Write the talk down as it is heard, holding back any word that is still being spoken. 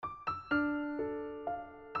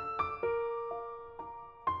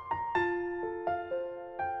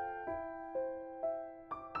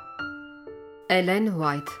Էլեն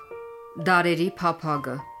Հուայթ Դարերի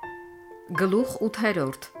Փափագը Գլուխ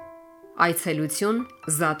 8 Այցելություն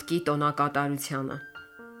Զատկի տոնակատարությանը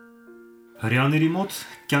Հրեաների մոտ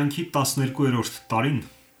կյանքի 12-րդ տարին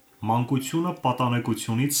մանկությունը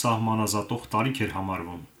պատանեկությունից սահմանազատող տարիք էր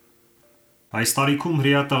համարվում։ Այս տարիքում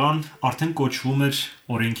հրեա տղան արդեն կոչվում էր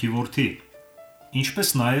օրենքի որդի,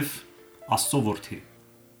 ինչպես նաև Աստծո որդի։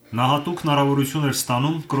 Նա հատուկ հնարավորություն էր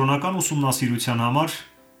ստանում կրոնական ուսումնասիրության համար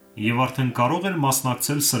և արդեն կարող էր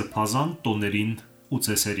մասնակցել սրբազան տոներին ու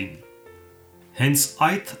ծեսերին։ Հենց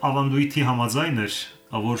այդ ավանդույթի համաձայն էր,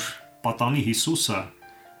 որ պատանի Հիսուսը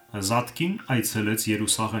Զատկին այցելեց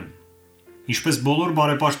Երուսաղեմ։ Ինչպես բոլոր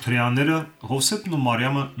բարեպաշտ հրեաները, Հովսեփն ու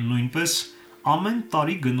Մարիամը նույնպես ամեն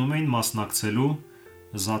տարի գնում էին մասնակցելու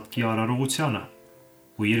Զատկի արարողությանը,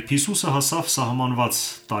 ու երբ Հիսուսը հասավ սահմանված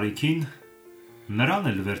տարիքին,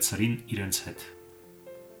 նրան էլ վերցրին իրենց հետ։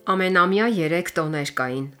 Ամենամյա 3 տոներ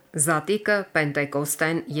կային՝ Զատիկը,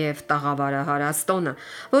 Պենտեկոստեն և Տաղավարահարած տոնը,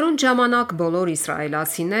 որոնց ժամանակ բոլոր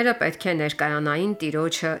իսրայելացիները պետք է ներկայանային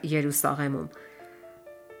Տիրոջը Երուսաղեմում։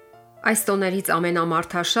 Այս տոներից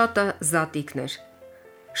ամենամարդաշատը Զատիկն էր։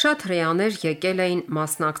 Շատ հրեաներ եկել էին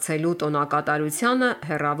մասնակցելու տոնակատարությանը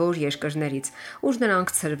հեռավոր երկրներից, ուր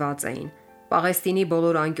նրանք ցրված էին։ Պաղեստինի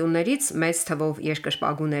բոլոր անկյուններից մեծ թվով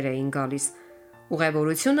երկրպագուներ էին գալիս։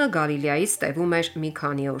 Ուղևորությունը Գալիլեայից տևում էր մի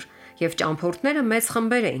քանի օր, և ճամփորդները մեծ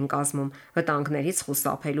խմբեր էին կազմում վտանգներից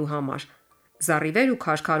խուսափելու համար։ Զառիվեր ու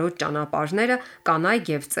քարքարոտ ճանապարհները կանայք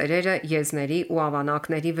և ծերերը եզների ու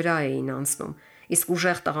ավանակների վրա էին անցնում, իսկ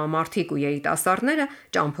ուժեղ տղամարդիկ ու երիտասարդները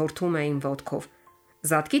ճամփորդում էին ոտքով։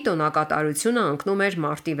 Զատկի տոնակատարությունը ընկնում էր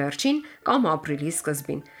մարտի վերջին կամ ապրիլի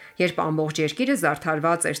սկզբին, երբ ամբողջ երկիրը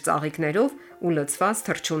զարդարված էր ծաղիկներով ու լցված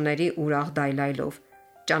թռչունների ուրախ դայլայլով։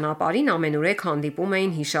 Ճանապարհին ամենուրեք հանդիպում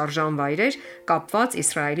էին հիշարժան վայրեր կապված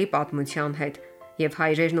Իսրայելի պատմության հետ, և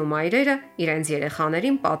հայրերն ու մայրերը իրենց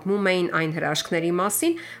երեխաներին պատմում էին այն հրաշքների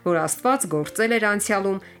մասին, որ Աստված գործել էր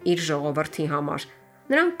անցյալում իր ժողովրդի համար։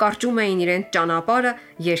 Նրանք կարճում էին իրենց ճանապարհը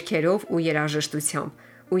երգերով ու երաժշտությամբ,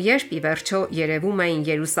 ու երբ ի վերջո երևում էին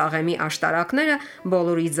Երուսաղեմի աշտարակները,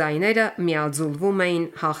 բոլորի ձայները միաձուլվում էին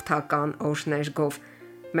հաղթական օրհներգով։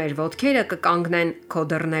 Մեր ոտքերը կկանգնեն քո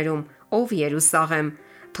դռներում, ով Երուսաղեմ,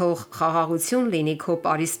 թող խաղաղություն լինի քո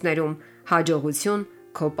պարիսպներում, հաջողություն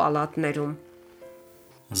քո պալատներում։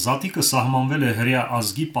 Զատիկը սահմանվել է հրեա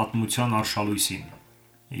ազգի պատմության արշալույսին։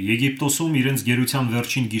 Եգիպտոսում իրենց գերության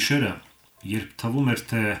վերջին գիշերը, երբ թվում էր,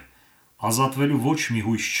 թե ազատվելու ոչ մի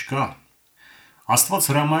հույս չկա, Աստված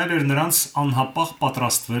հրամայել էր նրանց անհապաղ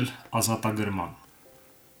պատրաստվել ազատագրման։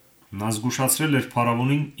 Նա զգուշացրել էր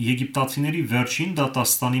փարավոնին եգիպտացիների վերջին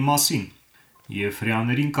դատաստանի մասին և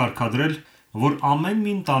հրեաներին կարգադրել, որ ամեն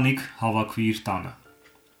մի ընտանիք հավաքվի իր տանը։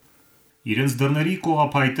 Իրենց դռների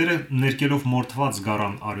կողափայտերը ներկելով մորթված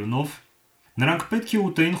գառան արյունով, նրանք պետք է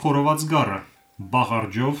ուտեին խորոված գառը,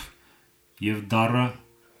 բաղարջով և դառը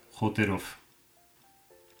խոտերով։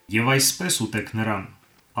 «Եվ այսպես ուտեք նրան»,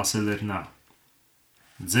 ասել էր նա.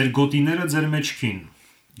 «Ձեր գոտիները ձեր մեջքին,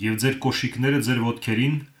 և ձեր կոշիկները ձեր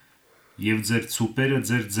ոտքերին, և ձեր ցուպերը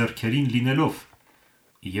ձեր ձեռքերին լինելով,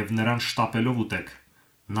 և նրան շտապելով ուտեք,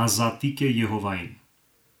 նա Զատիկ է Եհովային»։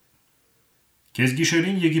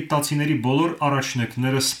 Կեսգիշերին եգիպտացիների բոլոր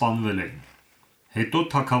առաջնեկները սպանվել էին։ Հետո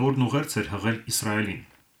թագավորն ուղերձ էր հղել Իսրայելին.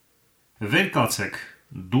 «Վեր կացեք,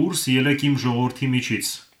 դուրս ելեք իմ ժողովրդի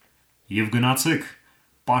միջից, և գնացեք,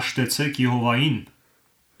 պաշտեցեք Եհովային,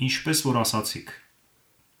 ինչպես որ ասացիք»։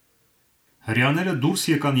 Հրեաները դուրս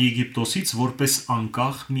եկան Եգիպտոսից որպես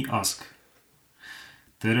անկախ մի ազգ։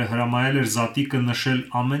 Տերը հրամայել էր Զատիկը նշել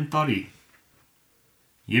ամեն տարի։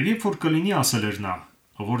 Եվ երբ որ կլինի, ասել էր նա,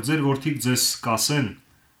 որ ձեր որդիք ձեզ կասեն.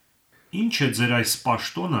 «Ինչ է ձեր այս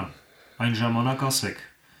պաշտոնը», այն ժամանակ ասեք,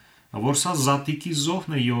 որ սա Զատիկի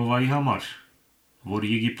զոհն է Եհովայի համար, որ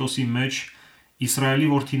Եգիպտոսի մեջ Իսրայելի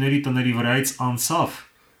որդիների տների վրայից անցավ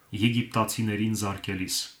եգիպտացիներին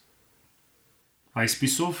զարկելիս։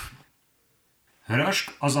 Այսպիսով,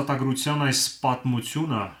 հրաշք ազատագրության այս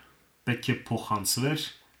պատմությունը պետք է փոխանցվեր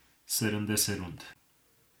սերնդեսերունդ։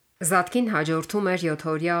 Զատկին հաջորդում էր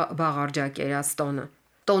 7-օրյա բաղարջակերած տոնը։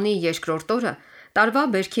 Տոնի երկրորդ օրը տարվա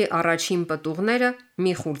բերքի առաջին պտուղները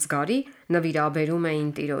մի խուրձ գարի նվիրաբերում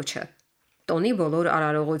էին Տիրոջը։ Տոնի բոլոր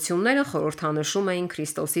արարողությունները խորհրդանշում էին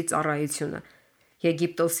Քրիստոսի ծառայությունը։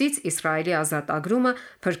 Եգիպտոսից Իսրայելի ազատագրումը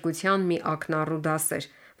փրկության մի ակնառու դաս էր,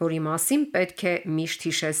 որի մասին պետք է միշտ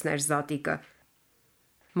հիշեցներ Զատիկը։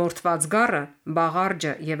 Մորթված գառը,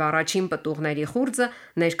 բաղարջը և առաջին պտուղների խուրձը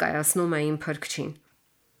ներկայացնում էին Փրկչին։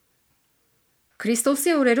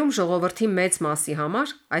 Քրիստոսի օրերում ժողովրդի մեծ մասի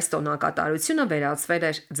համար այս տոնակատարությունը վերածվել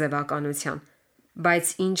էր ձևականության։ բայց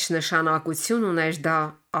ինչ նշանակություն ուներ դա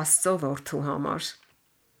Աստծո որդու համար։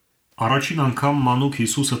 Առաջին անգամ մանուկ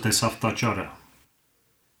Հիսուսը տեսավ տաճարը։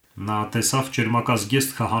 Նա տեսավ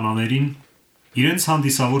ճերմակազգեստ քահանաներին իրենց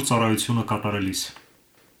հանդիսավոր ծառայությունը կատարելիս։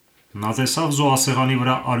 Նա տեսավ զոհասեղանի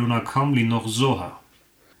վրա արյունակամ լինող զոհը։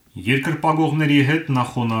 Երկրպագողների հետ նա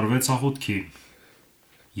խոնարհվեց աղոթքի,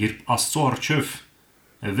 երբ Աստծո առջև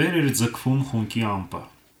վեր էր ձգվում խունկի ամպը։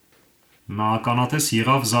 Նա ականատես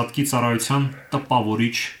եղավ զատկի ծառայության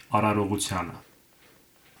տպավորիչ արարողությանը։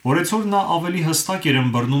 Օրեցօր նա ավելի հստակ էր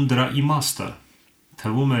ըմբռնում դրա իմաստը։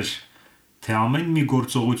 Թվում էր, թե ամեն մի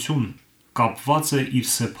գործողություն կապված է իր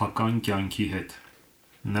սեփական կյանքի հետ։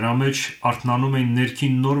 Նրա մեջ արթնանում էին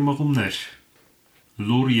ներքին նոր մղումներ,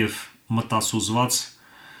 լուռ և մտասուզված,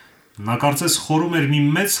 նա կարծես խորում էր մի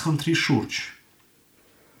մեծ խնդրի շուրջ։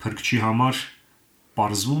 Փրկչի համար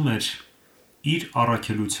պարզվում էր իր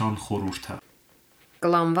առաքելության խորհուրդը։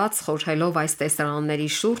 Կլանված խորհելով այս տեսարանների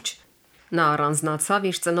շուրջ, նա առանձնացավ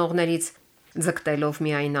իր ծնողներից, ձգտելով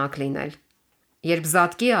միայնակ լինել։ Երբ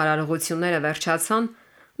զատկի արարողությունները վերջացան,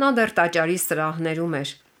 նա դեռ տաճարի սրահներում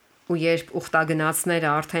էր, ու երբ ուխտագնացները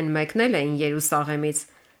արդեն մեկնել էին Երուսաղեմից,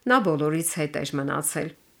 նա բոլորից հետ էր մնացել։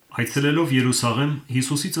 Այցելելով Երուսաղեմ,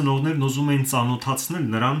 Հիսուսի ծնողներն ուզում էին ծանոթացնել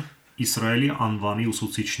նրան Իսրայելի անվանի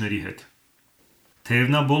ուսուցիչների հետ։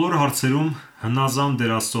 Թեև նա բոլոր հարցերում հնազանդ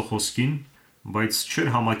էր Աստծո խոսքին, բայց չէր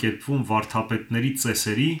համակերպվում վարդապետների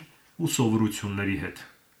ծեսերի ու սովորությունների հետ։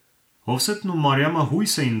 Հովսեփն ու Մարիամը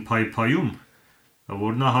հույս էին փայփայում,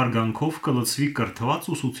 որ նա հարգանքով կլցվի կրթված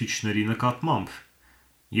ուսուցիչների նկատմամբ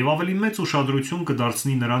և ավելի մեծ ուշադրություն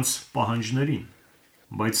կդարձնի նրանց պահանջներին,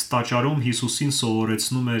 բայց տաճարում Հիսուսին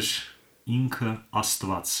սովորեցնում էր ինքը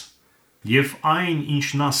Աստված, և այն, ինչ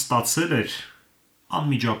նա ստացել էր,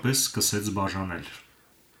 անմիջապես սկսեց բաժանել։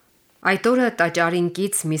 Այդ օրը տաճարին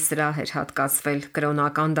կից մի սրահ էր հատկացվել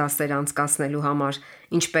կրոնական դասեր անցկացնելու համար,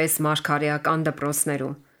 ինչպես մարգարեական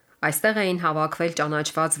դպրոցներում։ Այստեղ էին հավաքվել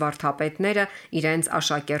ճանաչված վարդապետները իրենց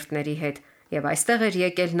աշակերտների հետ, և այստեղ էր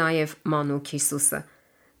եկել նաև մանուկ Հիսուսը։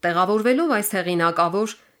 Տեղավորվելով այս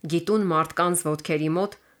հեղինակավոր, գիտուն մարդկանց ոտքերի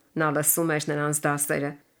մոտ, նա լսում էր նրանց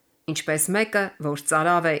դասերը։ Ինչպես մեկը, որ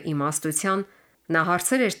ծարավ է իմաստության, նա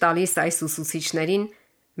հարցեր էր տալիս այս ուսուցիչներին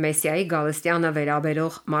Մեսիայի գալստյանը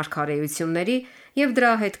վերաբերող մարգարեությունների և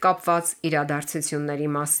դրա հետ կապված իրադարձությունների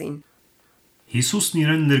մասին։ Հիսուսն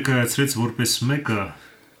իրեն ներկայացրեց որպես մեկը,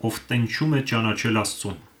 ով տենչում է ճանաչել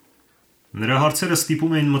Աստծուն։ Նրա հարցերը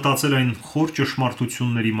ստիպում էին մտածել այն խոր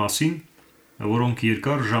ճշմարտությունների մասին, որոնք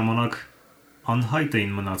երկար ժամանակ անհայտ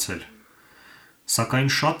էին մնացել,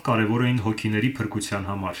 սակայն շատ կարևոր էին հոգիների փրկության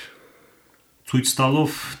համար։ Ցույց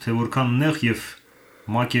տալով, թե որքան նեղ և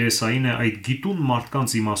մակերեսային է այդ գիտուն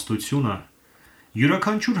մարդկանց իմաստությունը,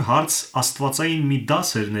 յուրաքանչյուր հարց աստվածային մի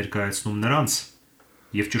դաս էր ներկայացնում նրանց,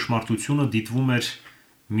 և ճշմարտությունը դիտվում էր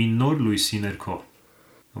մի նոր լույսի ներքո։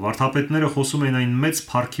 Վարդապետները խոսում էին այն մեծ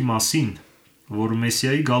փառքի մասին, որ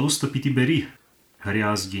Մեսիայի գալուստը պիտի բերի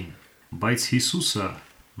հրեա ազգին, բայց Հիսուսը,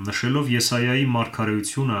 նշելով Եսայայի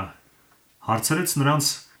մարգարեությունը, հարցրեց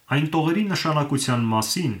նրանց այն տողերի նշանակության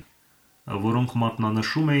մասին, որոնք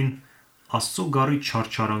մատնանշում էին Աստծո գառի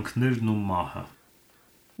չարչարանքներն ու մահը։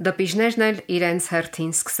 Դպիժներն էլ իրենց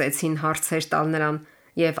հերթին սկսեցին հարցեր տալ նրան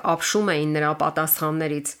և ապշում էին նրա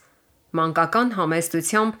պատասխաններից։ Մանկական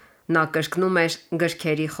համեստությամբ նա կրկնում էր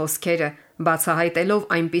գրքերի խոսքերը, բացահայտելով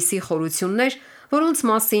այնպիսի խորություններ, որոնց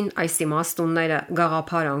մասին այս իմաստունները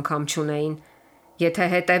գաղափար անգամ չունեին։ Եթե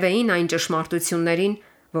հետևեին այն ճշմարտություններին,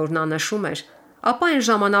 որ նա նշում էր, ապա այն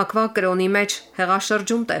ժամանակվա կրոնի մեջ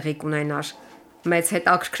հեղաշրջում տեղի կունենար։ Մեծ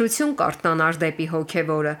հետաքրքրություն կարթնանար դեպի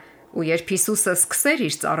հոգևորը, ու երբ Հիսուսը սկսեր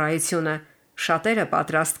իր ծառայությունը, շատերը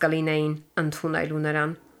պատրաստ կլինեին ընդունելու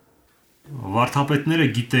նրան։ Վարդապետները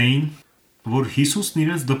գիտեին, որ Հիսուսն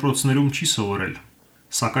իրենց դպրոցներում չի սովորել,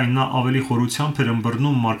 սակայն նա ավելի խորությամբ էր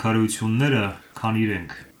ըմբռնում մարգարեությունները, քան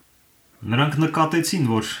իրենք։ Նրանք նկատեցին,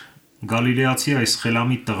 որ գալիլեացի այս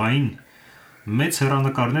խելամիտ տղային մեծ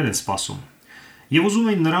հեռանկարներ են սպասում, և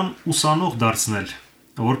ուզում էին նրան ուսանող դարձնել,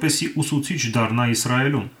 որպեսզի ուսուցիչ դառնա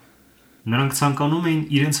Իսրայելում։ Նրանք ցանկանում էին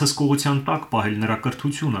իրենց հսկողության տակ պահել նրա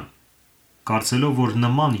կրթությունը, կարծելով, որ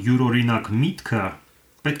նման յուրօրինակ միտքը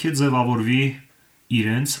պետք է ձևավորվի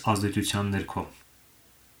իրենց ազդեցության ներքո։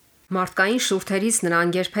 Մարդկային շուրթերից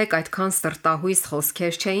նրանք երբեք այդքան սրտահույս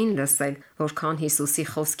խոսքեր չէին լսել, որքան Հիսուսի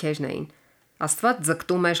խոսքերն էին։ Աստված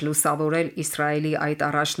ձգտում էր լուսավորել Իսրայելի այդ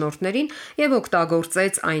առաջնորդներին և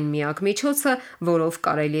օգտագործեց այն միակ միջոցը, որով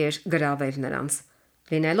կարելի էր գրավել նրանց։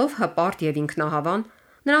 Լինելով հպարտ և ինքնահավան,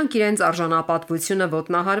 նրանք իրենց արժանապատվությունը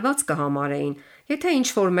ոտնահարված կհամարեին, եթե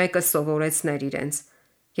ինչ-որ մեկը սովորեցներ իրենց։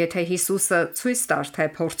 Եթե Հիսուսը ցույց տար, թե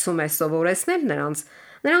փորձում է սովորեցնել նրանց,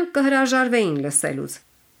 նրանք կհրաժարվեին լսելուց,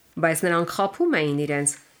 բայց նրանք խաբում էին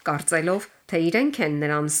իրենց, կարծելով, թե իրենք են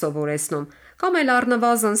նրան սովորեցնում, կամ էլ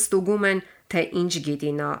առնվազն ստուգում են, թե ինչ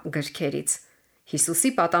գիտի նա գրքերից։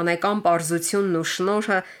 Հիսուսի պատանեկան պարզությունն ու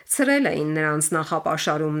շնորհը ցրել էին նրանց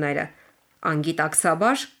նախապաշարումները։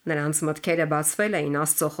 Անգիտակցաբար նրանց մտքերը բացվել էին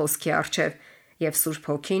Աստծո խոսքի առջև, եւ Սուրբ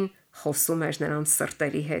Հոգին խոսում էր նրանց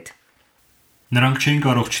սրտերի հետ։ Նրանք չէին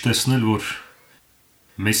կարող չտեսնել, որ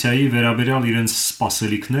Մեսիայի վերաբերյալ իրենց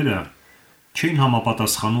սպասելիքները չէին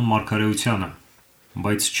համապատասխանում մարգարեությանը,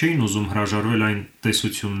 բայց չէին ուզում հրաժարվել այն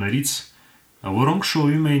տեսություններից, որոնք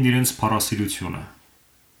շոյում էին իրենց փառասիրությունը։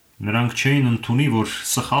 Նրանք չէին ընդունի, որ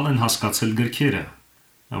սխալ են հասկացել գրքերը,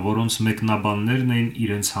 որոնց մեկնաբաններն էին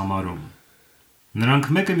իրենց համարում։ Նրանք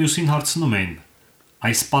մեկը մյուսին հարցնում էին.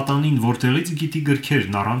 այս պատանին որտեղից գիտի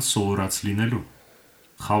գրքերն առանց սովորած լինելու։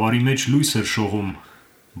 Խավարի մեջ լույս էր շողում,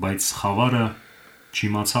 բայց խավարը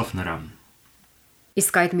չիմացավ նրան։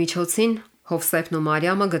 Իսկ այդ միջոցին Հովսեփն ու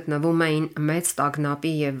Մարիամը գտնվում էին մեծ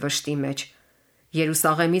տագնապի եւ վշտի մեջ։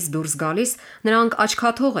 Երուսաղեմից դուրս գալիս նրանք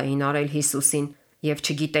աչքաթող էին արել Հիսուսին եւ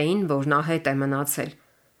չգիտեին, որ նա հետ է մնացել։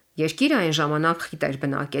 Երկիրը այն ժամանակ խիտ էր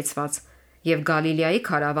բնակեցված եւ Գալիլեայի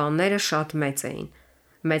քարավանները շատ մեծ էին։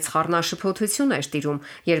 Մեծ խառնաշփոթություն էր տիրում,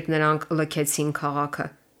 երբ նրանք լքեցին քաղաքը։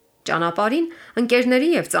 Ճանապարհին ընկերների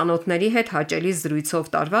եւ ծանոթների հետ հաճելի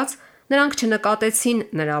զրույցով տարված նրանք չնկատեցին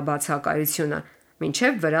նրա բացակայությունը,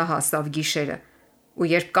 մինչև վրա հասավ գիշերը։ Ու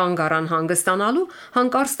երբ կանգ առան հանգստանալու,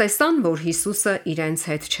 հանկարծ տեսան, որ Հիսուսը իրենց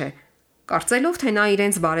հետ չէ։ Կարծելով, թե նա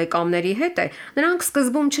իրենց բարեկամների հետ է, նրանք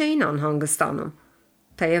սկզբում չէին անհանգստանում։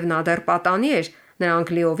 Թեև նա դեռ պատանի էր,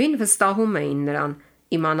 նրանք լիովին վստահում էին նրան,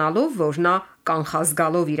 իմանալով, որ նա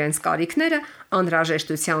կանխազգալով իրենց կարիքները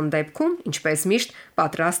անհրաժեշտության դեպքում, ինչպես միշտ,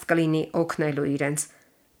 պատրաստ կլինի օգնելու իրենց։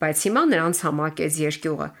 Բայց հիմա նրանց համակեց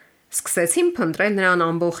երկյուղը։ Սկսեցին փնտրել նրան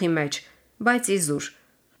ամբոխի մեջ, բայց իզուր։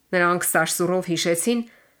 Նրանք սարսուռով հիշեցին,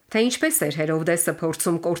 թե ինչպես էր Հերովդեսը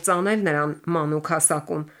փորձում կործանել նրան մանուկ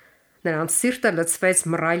հասակում։ Նրանց սիրտը լցվեց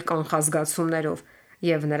մռայլ կանխազգացումներով,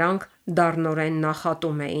 եւ նրանք դառնորեն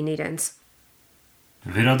նախատում էին իրենց։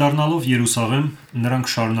 Վերադառնալով Երուսաղեմ, նրանք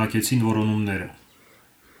շարունակեցին որոնումները։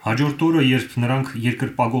 Հաջորդ օրը, երբ նրանք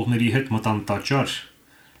երկրպագողների հետ մտան տաճար,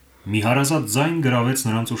 մի հարազատ ձայն գրավեց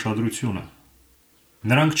նրանց ուշադրությունը։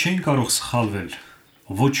 Նրանք չէին կարող սխալվել,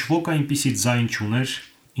 ոչ ոք այնպիսի ձայն չուներ,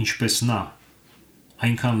 ինչպես նա,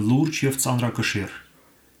 այնքան լուրջ եւ ծանրակշիռ,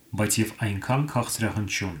 բայց եւ այնքան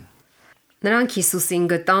քաղցրահնչյուն։ Նրանք Հիսուսին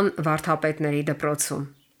գտան վարդապետների դպրոցում։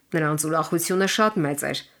 Նրանց ուրախությունը շատ մեծ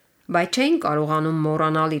էր, բայց չէին կարողանում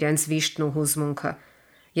մոռանալ իրենց վիշտն ու հուզմունքը։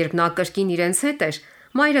 Երբ նա կրկին իրենց հետ էր,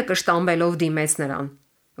 մայրը կշտամբելով դիմեց նրան.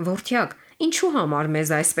 «Որդյակ, ինչու համար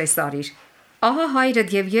մեզ այսպես արիր։ Ահա հայրդ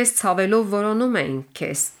եւ ես ցավելով որոնում էինք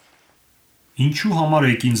քեզ»։ Ինչու համար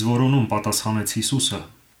եք ինձ որոնում, պատասխանեց Հիսուսը։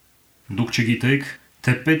 Դուք չգիտեք,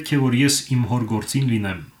 թե պետք է որ ես իմ հոր գործին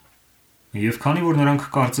լինեմ։ Եվ քանի որ նրանք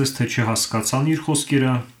կարծես թե չհասկացան իր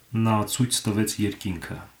խոսքերը, նա ցույց տվեց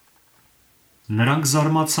երկինքը։ Նրանք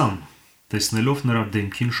զարմացան, տեսնելով նրա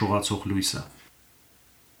դեմքին շողացող լույսը։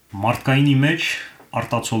 Մարդկայինի մեջ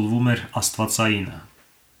արտացոլվում էր Աստվածայինը։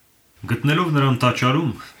 Գտնելով նրան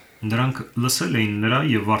տաճարում, նրանք լսել էին նրա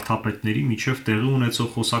եւ վարդապետների միջև տեղի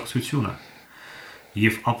ունեցող խոսակցությունը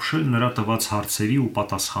եւ ապշել նրա տված հարցերի ու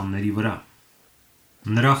պատասխանների վրա։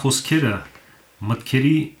 Նրա խոսքերը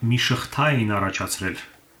մտքերի մի շղթա էին առաջացրել,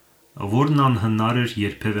 որն անհնար էր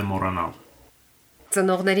երբևէ մոռանալ։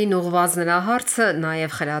 Ծնողներին ուղված նրա հարցը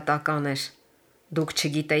նաև խրատական էր։ Դուք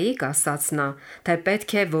չգիտեիք, ասաց նա, թե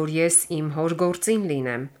պետք է, որ ես իմ հոր գործին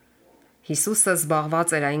լինեմ։ Հիսուսը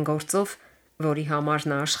զբաղված էր այն գործով, որի համար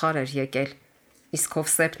նա աշխարհ էր եկել։ Իսկ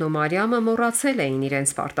Հովսեփն ու Մարիամը մոռացել էին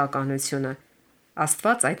իրենց պարտականությունը։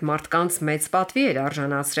 Աստված այդ մարդկանց մեծ պատվի էր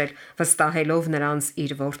արժանացրել, վստահելով նրանց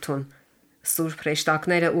իր որդուն։ Սուրբ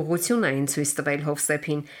հրեշտակները ուղղություն էին ցույց տվել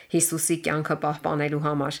Հովսեփին Հիսուսի կյանքը պահպանելու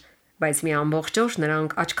համար, բայց մի ամբողջ օր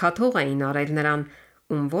նրանք աչքաթող էին արել նրան,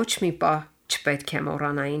 ում ոչ մի պահ չպետք է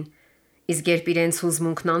մոռանային։ Իսկ երբ իրենց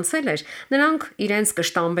հուզմունքն անցել էր, նրանք իրենց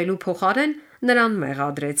կշտամբելու փոխարեն նրան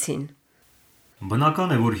մեղադրեցին։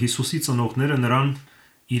 Բնական է, որ Հիսուսի ծնողները նրան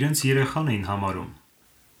իրենց երեխան էին համարում։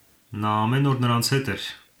 Նա ամեն օր նրանց հետ էր։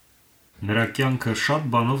 Նրա կյանքը շատ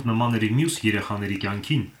բանով նման էր մյուս երեխաների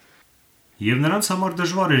կյանքին, եւ նրանց համար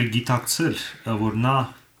դժվար էր գիտակցել, որ նա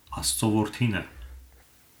Աստծո որդին է։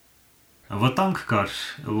 Վտանգ կար,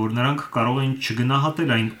 որ նրանք կարող էին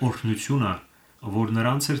չգնահատել այն օրհնությունը, որ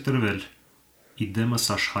նրանց էր տրվել իդեմս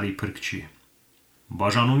աշխարհի փրկչի։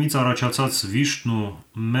 Բաժանումից առաջացած վիշտն ու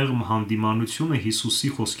մեղմ հանդիմանությունը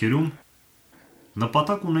Հիսուսի խոսքերում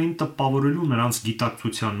նպատակ ունեին տպավորելու նրանց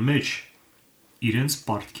գիտակցության մեջ իրենց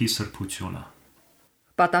պարտքի սրբությունը։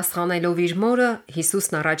 Պատասխանելով իր մորը,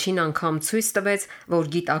 Հիսուսն առաջին անգամ ցույց տվեց, որ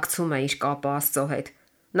գիտակցում է իր կապը Աստծո հետ։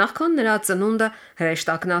 Նախքան նրա ծնունդը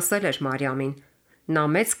հրեշտակն ասել էր Մարիամին. նա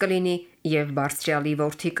մեծ կլինի եւ բարձրյալի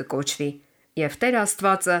որդի կկոչվի, եւ Տեր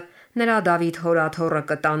Աստվածը նրա Դավիթ հորաթոռը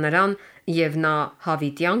կտա նրան, եւ նա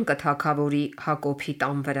հավիտյան կթագավորի Հակոբի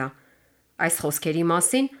տան վրա։ Այս խոսքերի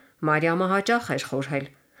մասին Մարիամը հաճախ էր խորհել,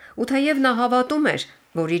 ու թեև նա հավատում էր,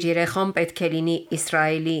 որ իր երեխան պետք է լինի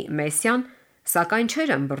Իսրայելի Մեսիան, սակայն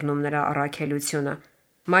չէր ըմբռնում նրա առաքելությունը։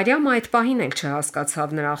 Մարիամը այդ պահին էլ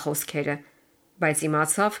չհասկացավ նրա խոսքերը, բայց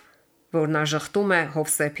իմացավ, որ նա ժխտում է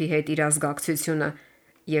Հովսեփի հետ իր ազգակցությունը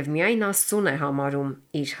եւ միայն Աստծուն է համարում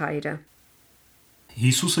իր հայրը։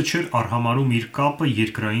 Հիսուսը չէր արհամարհում իր կապը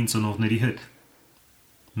երկրային ծնողների հետ։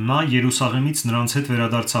 Նա Երուսաղեմից նրանց հետ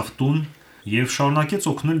վերադարձավ տուն եւ շարունակեց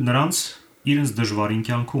օգնել նրանց իրենց դժվարին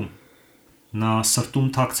կյանքում։ Նա սրտում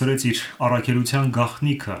թաքցրեց իր առաքելության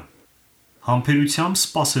գաղտնիքը, համբերությամբ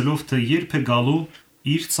սպասելով, թե երբ է գալու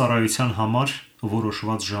իր ծառայության համար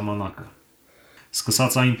որոշված ժամանակը։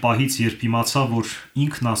 Սկսած այն պահից, երբ իմացավ, որ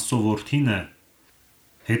ինքն Աստծո որդին է,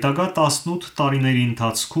 հետագա 18 տարիների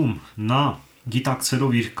ընթացքում նա,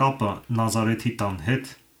 գիտակցելով իր կապը Նազարեթի տան հետ,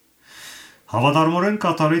 հավատարմորեն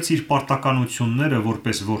կատարեց իր պարտականությունները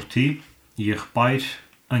որպես որդի, եղբայր,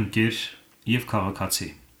 ընկեր եւ քաղաքացի։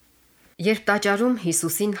 Երբ տաճարում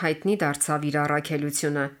Հիսուսին հայտնի դարձավ իր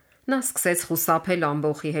առաքելությունը, նա սկսեց խուսափել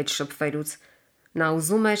ամբոխի հետ շփվելուց։ Նա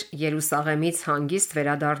ուզում էր Երուսաղեմից հանգիստ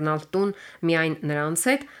վերադառնալ տուն միայն նրանց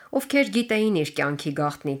հետ, ովքեր գիտեին իր կյանքի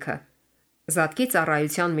գաղտնիքը։ Զատկի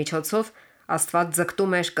ծառայության միջոցով Աստված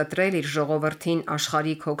ձգտում էր կտրել իր ժողովրդին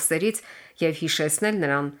աշխարհիկ հոգսերից եւ հիշեցնել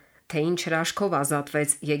նրան, թե ինչ հրաշքով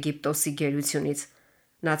ազատվեց Եգիպտոսի գերությունից։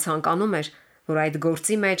 Նա ցանկանում էր, որ այդ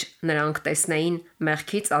գործի մեջ նրանք տեսնեին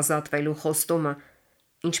մեղքից ազատվելու խոստումը։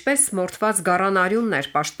 Ինչպես մորթված գառան արյունն էր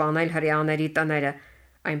պաշտպանել հրեաների տները,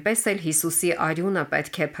 այնպես էլ Հիսուսի արյունը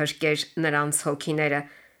պետք է փրկեր նրանց հոգիները,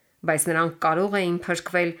 բայց նրանք կարող էին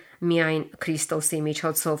փրկվել միայն Քրիստոսի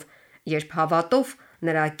միջոցով, երբ հավատով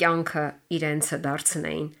նրա կյանքը իրենցը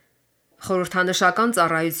դարձնեին։ Խորհրդանշական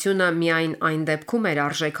ծառայությունը միայն այն դեպքում էր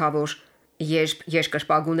արժեքավոր, երբ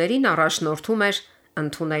երկրպագուներին առաջնորդում էր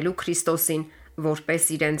ընդունելու Քրիստոսին որպես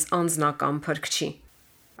իրենց անձնական փրկչի։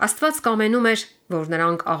 Աստված կամենում էր, որ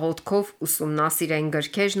նրանք աղոթքով ուսումնասիրեն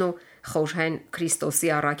գրքերն ու խորհեն Քրիստոսի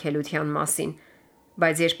առաքելության մասին,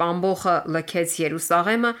 բայց երբ ամբոխը լքեց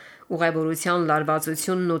Երուսաղեմը, ուղևորության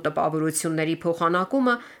լարվածությունն ու տպավորությունների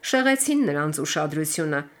փոխանակումը շեղեցին նրանց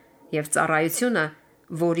ուշադրությունը, եւ ծառայությունը,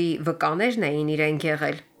 որի վկաներն էին իրենք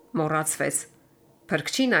եղել, մոռացվեց։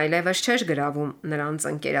 Փրկչին այլևս չէր գրավում նրանց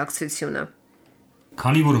ընկերակցությունը։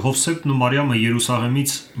 Քանի որ Հովսեփն ու Մարիամը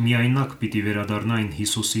Երուսաղեմից միայնակ պիտի վերադառնային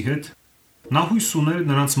Հիսուսի հետ, նա հույս ուներ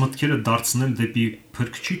նրանց մտքերը դարձնել դեպի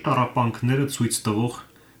Փրկչի տառապանքները ցույց տվող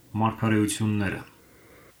մարգարեությունները։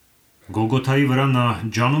 Գողգոթայի վրա նա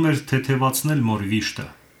ջանում էր թեթևացնել մոր վիշտը,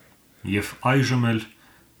 եւ այժմ էլ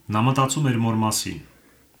նա մտածում էր մոր մասին։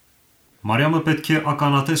 Մարիամը պետք է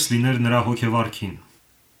ականատես լիներ նրա հոգեվարքին,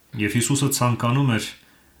 եւ Հիսուսը ցանկանում էր,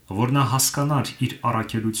 որ նա հասկանար իր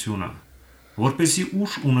առաքելությունը, որպեսզի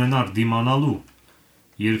ուժ ունենար դիմանալու,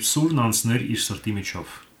 երբ սուրն անցներ իր սրտի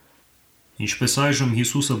միջով։ Ինչպես այժմ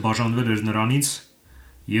Հիսուսը բաժանվել էր նրանից,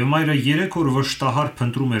 եւ մայրը 3 օր վշտահար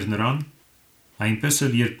փնտրում էր նրան, այնպես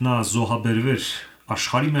էլ երբ նա զոհաբերվեր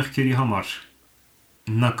աշխարհի մեղքերի համար,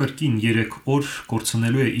 նա կրկին 3 օր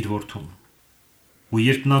կորցնելու է իր որդուն։ Ու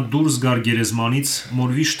երբ նա դուրս գար գերեզմանից,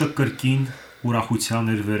 մորվիշտը կրկին ուրախության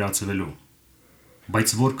էր վերածվելու։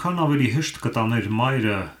 Բայց որքան ավելի հեշտ կտաներ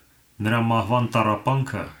մայրը նրա մահվան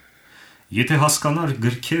տառապանքը, եթե հասկանար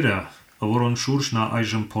գրքերը, որոնց շուրջ նա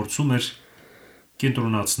այժմ փորձում էր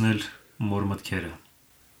կենտրոնացնել մոր մտքերը։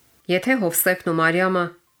 Եթե Հովսեփն ու Մարիամը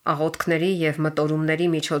աղոթքների եւ մտորումների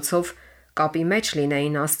միջոցով կապի մեջ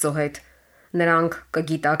լինեին Աստծո հետ, նրանք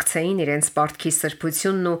կգիտակցեին իրենց պարտքի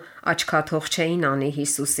սրբությունն ու աչքաթող չէին անի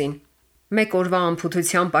Հիսուսին։ Մեկ օրվա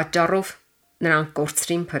անփութության պատճառով նրանք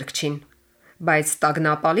կորցրին Փրկչին, բայց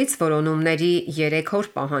տագնապալից որոնումների 3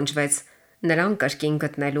 օր պահանջվեց նրան կրկին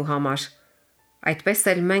գտնելու համար։ Այդպես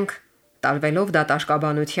էլ մենք, տարվելով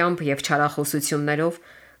դատարկաբանությամբ եւ չարախոսություններով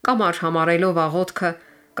կամ արհամարելով աղոթքը,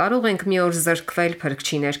 կարող ենք մի օր զրկվել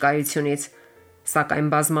Փրկչի ներկայությունից, սակայն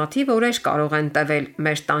բազմաթիվ օրեր կարող են տևել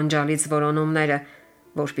մեր տանջալից որոնումները,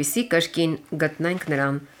 որպիսի կրկին գտնենք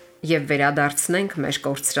նրան եւ վերադարձնենք մեր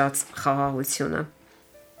կորցրած խաղաղությունը։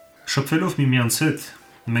 Շփվելով միմյանց հետ,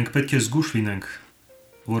 մենք պետք է զգուշ լինենք,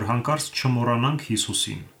 որ հանկարծ չմոռանանք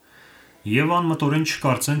Հիսուսին եւ անմտորեն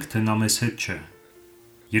չկարծենք, թե նա մեզ հետ չէ։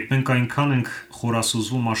 Երբ մենք այնքան ենք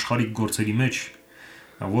խորասուզվում աշխարհիկ գործերի մեջ,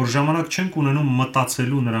 որ ժամանակ չենք ունենում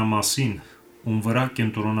մտածելու նրա մասին, ում վրա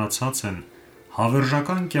կենտրոնացած են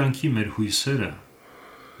հավերժական կյանքի մեր հույսերը,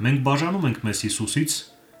 մենք բաժանում ենք մեզ Հիսուսից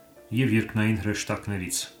և երկնային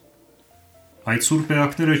հրեշտակներից։ Այդ սուրբ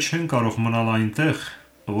էակները չեն կարող մնալ այնտեղ,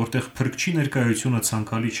 որտեղ փրկչի ներկայությունը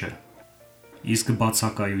ցանկալի չէ, իսկ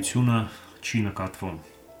բացակայությունը չի նկատվում։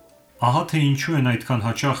 Ահա թե ինչու են այդքան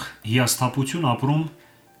հաճախ հիասթափություն ապրում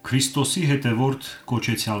Քրիստոսի հետևորդ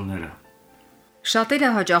կոչեցյալները։ Շատերը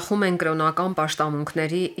հաճախում են կրոնական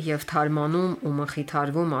պաշտամունքների և թարմանում ու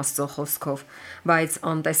մխիթարվում Աստծո խոսքով, բայց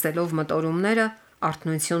անտեսելով մտորումները,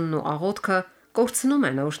 արթնությունն ու աղոթքը կորցնում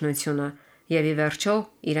են օրհնությունը և ի վերջո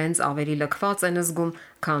իրենց ավելի լքված են զգում,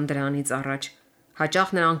 քան դրանից առաջ։ Հաճախ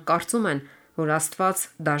նրանք կարծում են, որ Աստված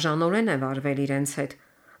դաժանորեն է վարվել իրենց հետ։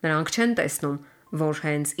 Նրանք չեն տեսնում, որ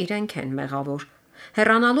հենց իրենք են մեղավոր։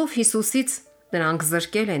 Հեռանալով Հիսուսից, նրանք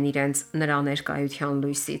զրկել են իրենց նրա ներկայության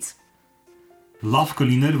լույսից։ Լավ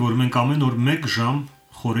կլիներ, որ մենք ամեն օր 1 ժամ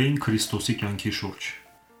խորեինք Քրիստոսի կյանքի շուրջ։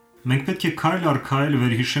 Մենք պետք է քայլ առ քայլ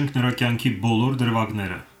վերհիշենք նրա կյանքի բոլոր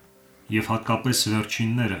դրվագները և հատկապես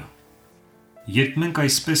վերջինները։ Երբ մենք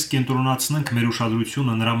այսպես կենտրոնացնենք մեր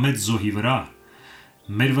ուշադրությունը նրա մեծ զոհի վրա,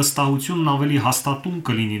 մեր վստահությունն ավելի հաստատուն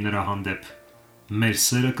կլինի նրա հանդեպ, մեր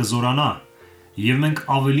սերը կզորանա և մենք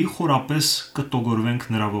ավելի խորապես կտոգորվենք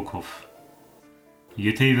նրա ոգով։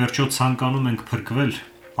 Եթե ի վերջո ցանկանում ենք փրկվել,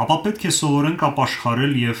 ապա պետք է սովորենք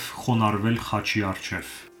ապաշխարել և խոնարհվել խաչի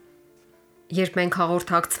առջև։ Երբ մենք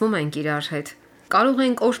հաղորդակցվում ենք իրար հետ, կարող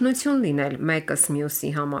ենք օրհնություն լինել մեկս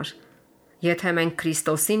մյուսի համար։ Եթե մենք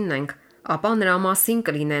Քրիստոսինն ենք, ապա նրա մասին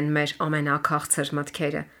կլինեն մեր ամենաքաղցր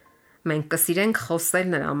մտքերը։ Մենք կսիրենք խոսել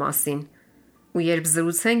նրա մասին։ Ու երբ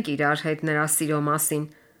զրուցենք իրար հետ նրա սիրո մասին,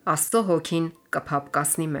 Աստծո հոգին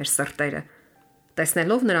կփափկացնի մեր սրտերը։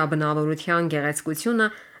 Տեսնելով նրա բնավորության գեղեցկությունը,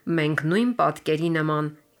 մենք նույն պատկերի նման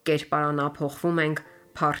կերպարանափոխվում ենք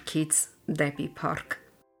փառքից դեպի փառք։